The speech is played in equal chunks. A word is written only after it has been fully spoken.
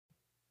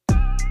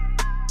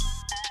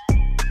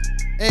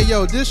Hey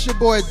yo, this your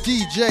boy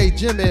DJ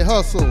Jimmy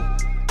Hustle,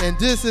 and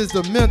this is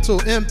the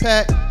Mental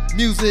Impact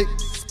Music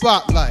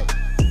Spotlight.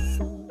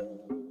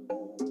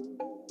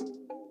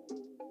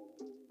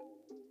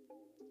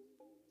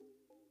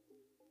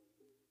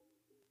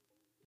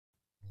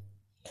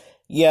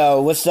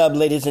 Yo, what's up,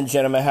 ladies and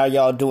gentlemen? How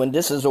y'all doing?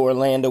 This is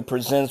Orlando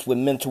Presents with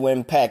Mental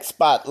Impact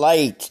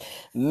Spotlight.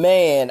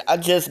 Man, I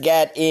just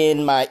got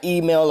in my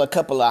email a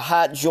couple of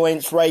hot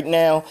joints right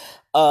now.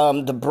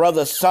 The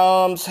brother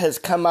Psalms has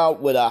come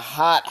out with a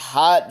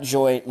hot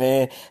joint,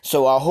 man.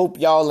 So I hope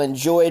y'all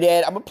enjoy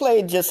that. I'm gonna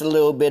play just a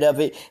little bit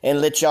of it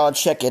and let y'all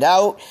check it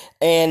out.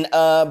 And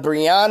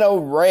Brianna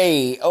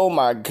Ray, oh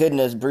my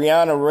goodness,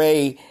 Brianna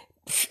Ray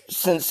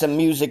sent some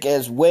music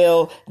as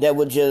well that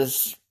would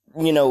just,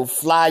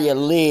 fly your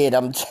lid.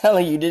 I'm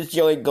telling you, this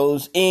joint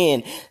goes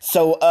in.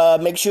 So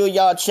make sure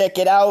y'all check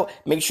it out.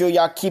 Make sure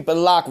y'all keep it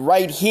locked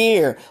right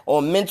here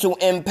on Mental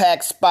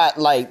Impact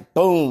Spotlight.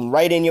 Boom,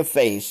 right in your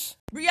face.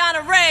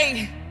 Brianna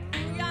Ray,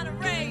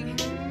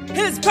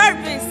 his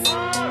purpose,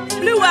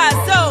 Blue Eyes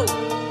Soul.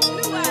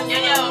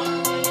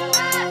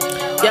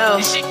 Yo,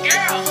 it's your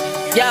girl.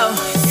 Yo,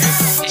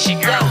 it's your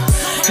girl.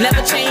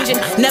 Never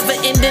changing, never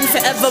ending,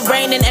 forever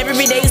reigning. Every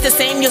day's the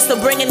same, you're still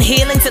bringing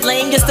healing to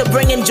lane. You're still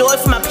bringing joy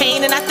for my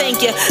pain, and I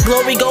thank you.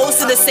 Glory goes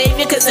to the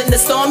Savior, cause in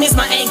the storm he's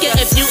my anchor.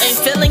 If you ain't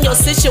feeling your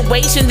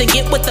situation, then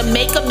get with the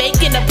maker.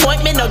 Make an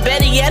appointment, or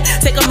better yet,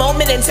 take a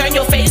moment and turn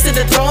your face to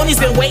the throne.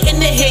 He's been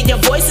waiting to hear your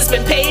voice. It's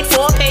been paid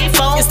for, paid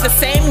phone. It's the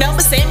same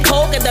number, same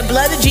code. Got the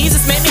blood of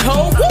Jesus made me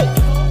whole.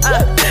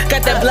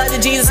 Got that blood of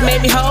Jesus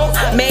made me whole.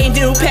 Made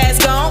new,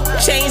 past gone.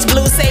 Change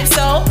blue, safe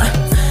soul.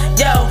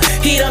 Yo,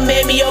 he done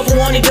made me over,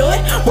 wanna do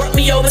it. Work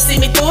me over, see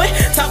me through it.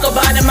 Talk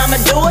about him, I'ma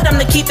do it. I'm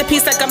to keep the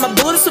peace like I'm a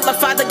Buddhist. With my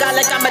father God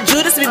like I'm a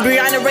Judas. Be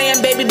Brianna Ray and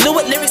baby blue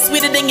it. Lyrics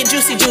sweeter than your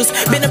juicy juice.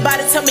 Been about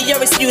it, tell me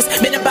your excuse.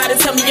 Been about it,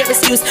 tell me your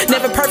excuse.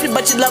 Never perfect,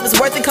 but your love is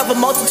worth it. Cover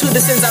multitude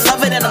of sins. I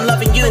love it and I'm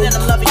loving you.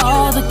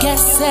 All the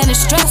guessing and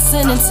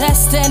stressing and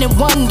testing and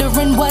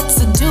wondering what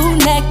to do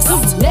next.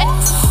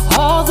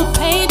 All the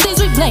pain,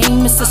 things we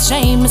blame. It's a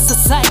shame, it's a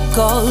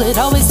cycle. It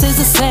always is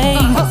the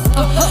same.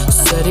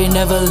 Said he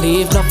never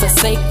leave nor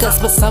forsake us,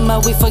 but somehow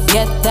we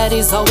forget that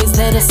he's always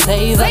there to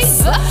save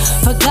us.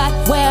 Forgot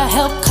where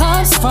help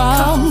comes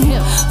from.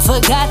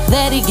 Forgot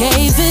that he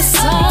gave his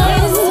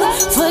son.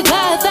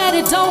 Forgot that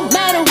it don't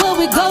matter what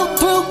we go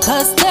through,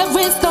 cause there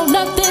is no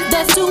nothing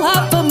that's too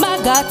hard for my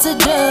God to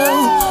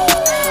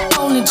do.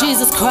 Only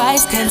Jesus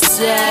Christ can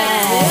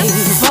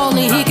save.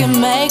 Only he can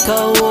make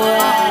a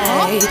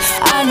way.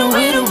 I know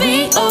it'll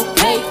be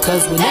okay,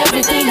 cause when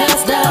everything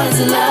else does,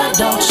 his love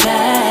don't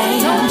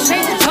change. Don't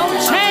change.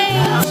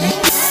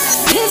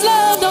 His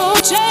love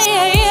don't change.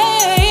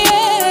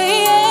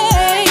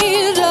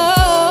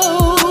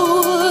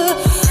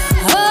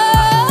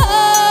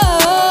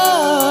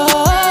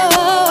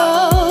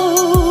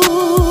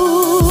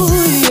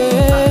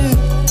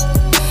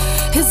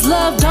 His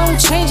love don't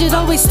change, it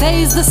always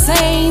stays the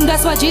same.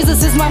 That's why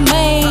Jesus is my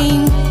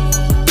main.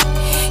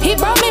 He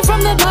brought me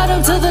from the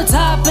bottom to the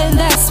top, and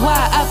that's why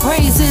I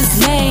praise his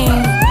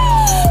name.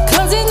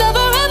 Cause he's never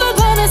ever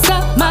gonna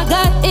stop. My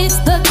God is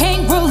the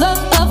king, ruler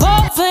of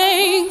all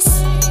things.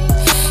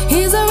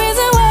 He's the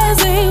reason why I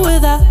say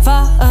without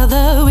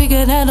Father we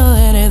can handle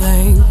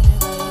anything.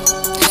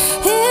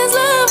 His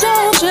love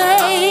don't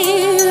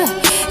change.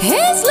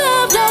 His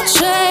love don't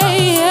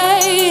change.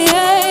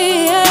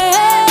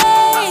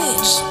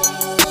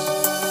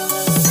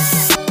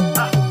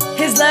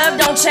 His love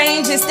don't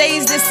change, it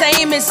stays the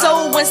same. It's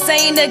so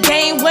insane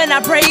again when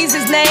I praise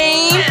his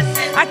name.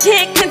 I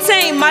can't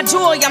contain my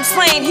joy, I'm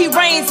slain. He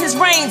reigns, his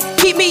reigns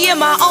keep me in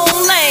my own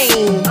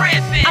lane.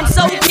 I'm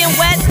soaking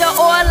wet, the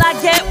oil I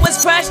get was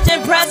crushed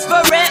and pressed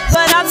for it,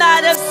 but I'm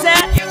not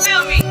upset.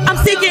 I'm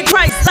seeking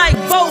Christ like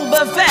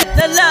Boba Fett.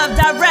 The love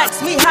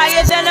directs me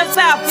higher than a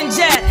falcon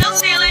jet.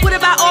 What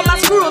about all my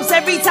screw-ups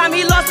every time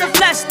he lost the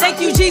flesh? Thank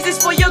you, Jesus,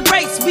 for your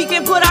grace. We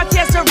can put our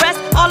cares to rest.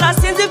 All our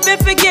sins have been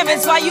forgiven.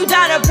 That's why you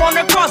died upon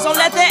the cross. Don't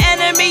let the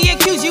enemy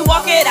accuse you.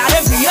 Walk it out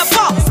and be a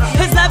boss.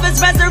 His love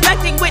is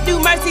resurrecting with new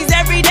mercies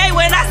every day.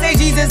 When I say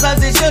Jesus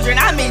loves his children,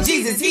 I mean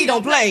Jesus, he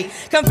don't play.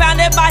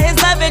 Confounded by his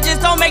love, it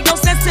just don't make no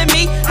sense to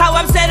me. How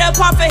I'm set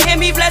apart for him,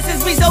 he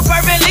blesses me so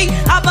fervently.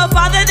 Abba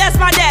Father, that's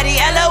my daddy.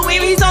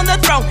 Elohim, he's on the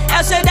throne.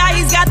 El Shaddai,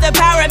 he's got the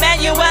power.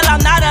 Emmanuel,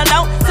 I'm not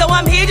alone. So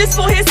I'm here just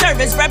for his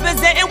service,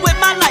 representing with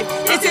my life.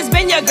 This has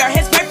been your girl,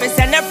 his purpose,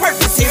 and their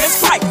purpose here is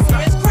Christ.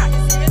 His love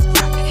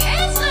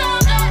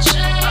don't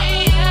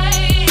change.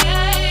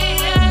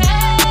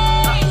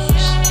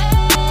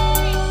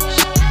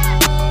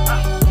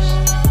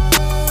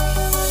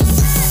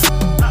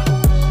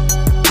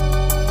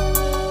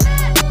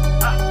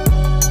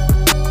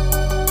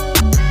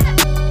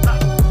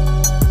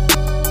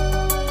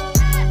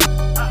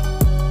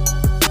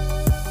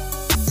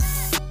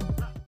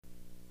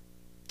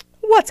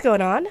 What's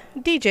going on?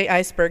 DJ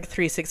Iceberg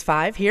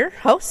 365 here,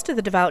 host of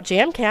the Devout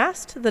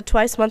Jamcast, the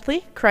twice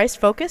monthly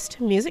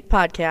Christ-focused music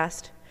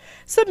podcast.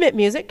 Submit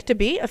music to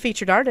be a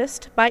featured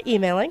artist by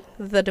emailing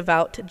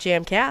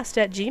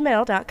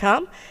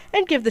thedevoutjamcast@gmail.com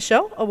and give the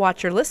show a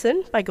watch or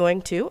listen by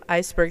going to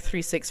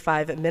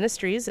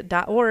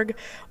iceberg365ministries.org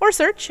or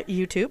search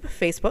YouTube,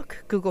 Facebook,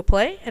 Google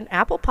Play, and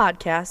Apple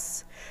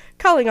Podcasts.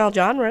 Calling all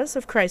genres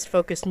of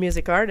Christ-focused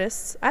music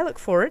artists, I look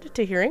forward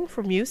to hearing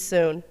from you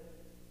soon.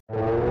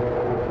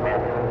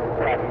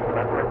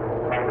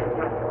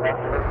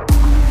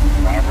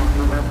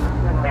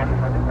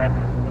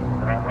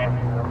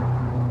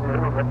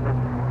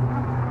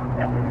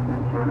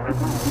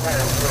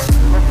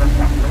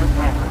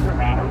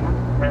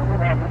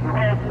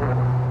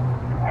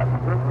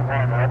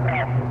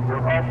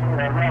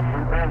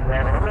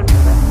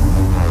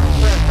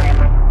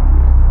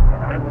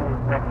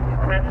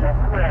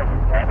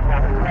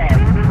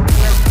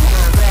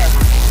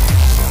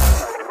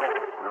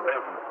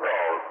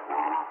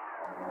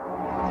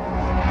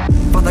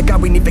 Father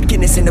God, we need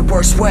forgiveness in the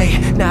worst way.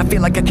 Now I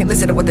feel like I can't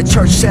listen to what the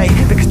church say,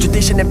 because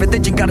tradition and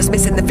religion got us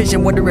missing the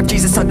vision. Wonder if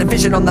Jesus saw the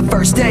vision on the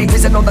first day,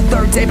 risen on the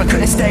third day, but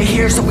couldn't stay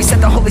here. So we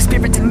sent the Holy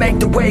Spirit to make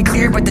the way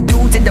clear. But the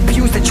dudes in the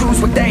pews that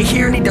choose what they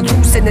hear need to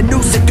loosen the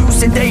noose,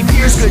 seducing they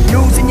fears. Good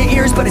news in your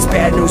ears, but it's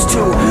bad news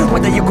too.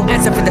 Whether you go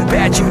answer for the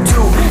bad you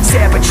do.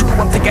 Sad but true,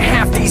 I'm thinking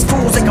half these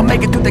fools ain't gonna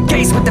make it through the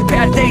gates with the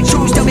path they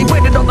choose. Tell me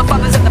where did all the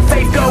fathers of the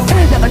faith go?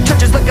 Now the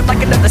church is looking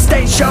like another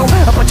stage show.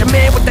 A bunch of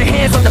men with their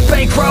hands on the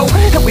bankroll,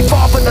 and we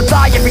fall for the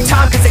lie every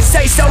time cause they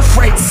say so.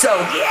 Afraid so,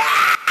 yeah.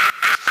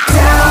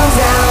 Down,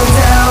 down,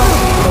 down,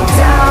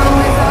 down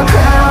with the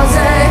crowds,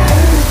 eh?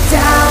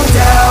 Down,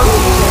 down,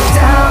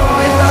 down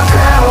with the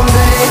crowds,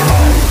 eh?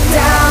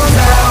 Down,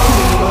 down,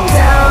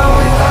 down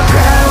with the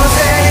crowds,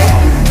 eh?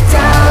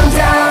 Down,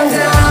 down,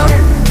 down,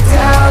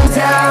 down,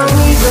 down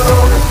we go.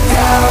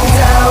 Down,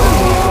 down,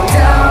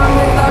 down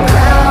with the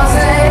crowds,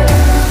 eh?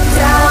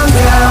 Down,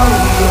 down,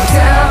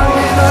 down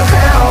with the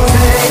crowds,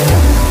 eh?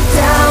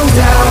 Down,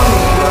 down,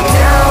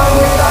 down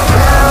with the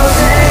crowds,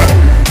 eh?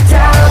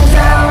 Down,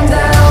 down,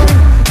 down,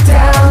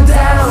 down,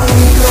 down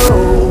we go.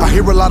 I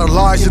hear a lot of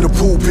lies in the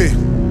pulpit.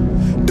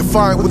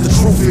 Define what the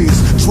truth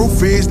is.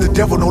 Truth is, the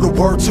devil know the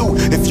word too.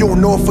 If you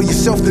don't know it for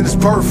yourself, then it's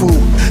bird food.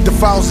 The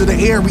fowls of the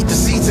air eat the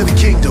seeds of the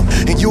kingdom,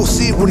 and you'll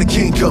see it when the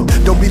king come.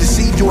 Don't be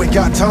deceived, you ain't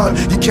got time.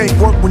 You can't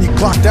work when you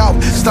clocked out.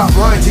 Stop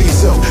lying to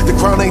yourself. The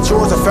crown ain't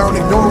yours. I found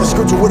ignoring the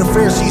scripture where the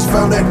Pharisees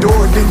found that door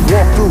and didn't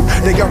walk through.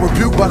 They got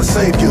rebuked by the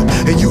Savior,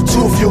 and you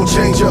too if you don't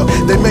change up.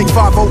 They make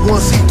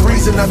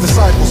 501c3s and not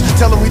disciples.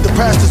 Tell them read the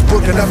pastor's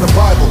book and not the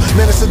Bible.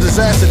 Man, it's a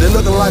disaster. They're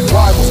looking like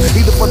rivals,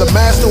 either for the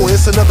master or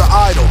it's another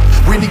idol.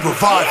 We need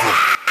revival.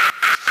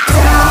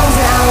 Down,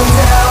 down,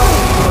 down,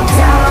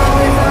 down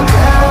with the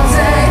crowds,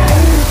 eh?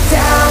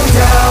 Down,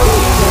 down,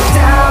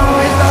 down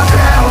with the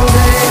crowds,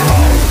 eh?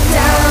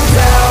 Down,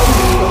 down,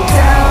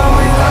 down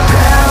with the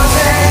crowds,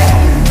 eh?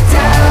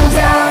 Down,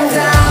 down,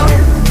 down,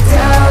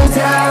 down,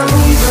 down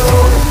we go.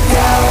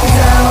 Down,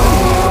 down,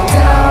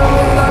 down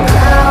with the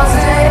crowds,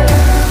 eh?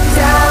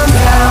 Down,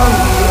 down,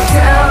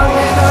 down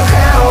with the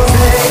crowds,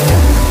 eh?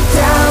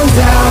 Down,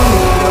 down,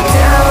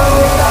 down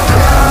with the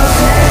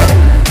crowds, eh?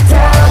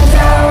 Down,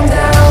 down,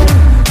 down,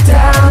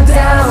 down,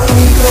 down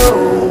we go.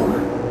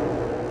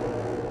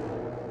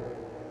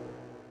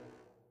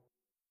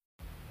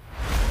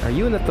 Are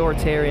you an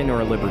authoritarian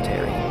or a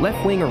libertarian?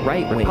 Left-wing or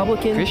right-wing?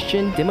 Republican,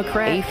 Christian,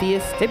 Democrat,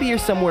 atheist? Maybe you're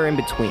somewhere in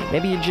between.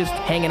 Maybe you're just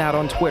hanging out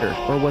on Twitter.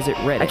 Or was it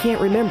Reddit? I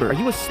can't remember. Are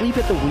you asleep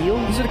at the wheel?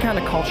 These are the kind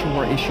of culture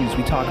war issues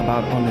we talk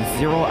about on the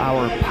 0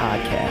 Hour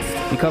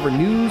Podcast. We cover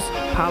news,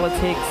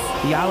 politics,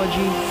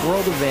 theology,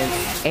 world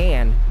events,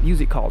 and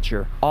music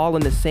culture, all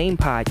in the same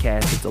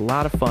podcast. It's a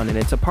lot of fun, and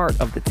it's a part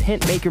of the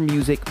Tent Maker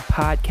Music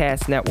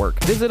Podcast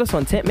Network. Visit us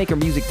on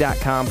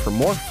tentmakermusic.com for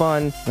more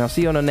fun, and I'll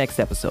see you on the next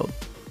episode.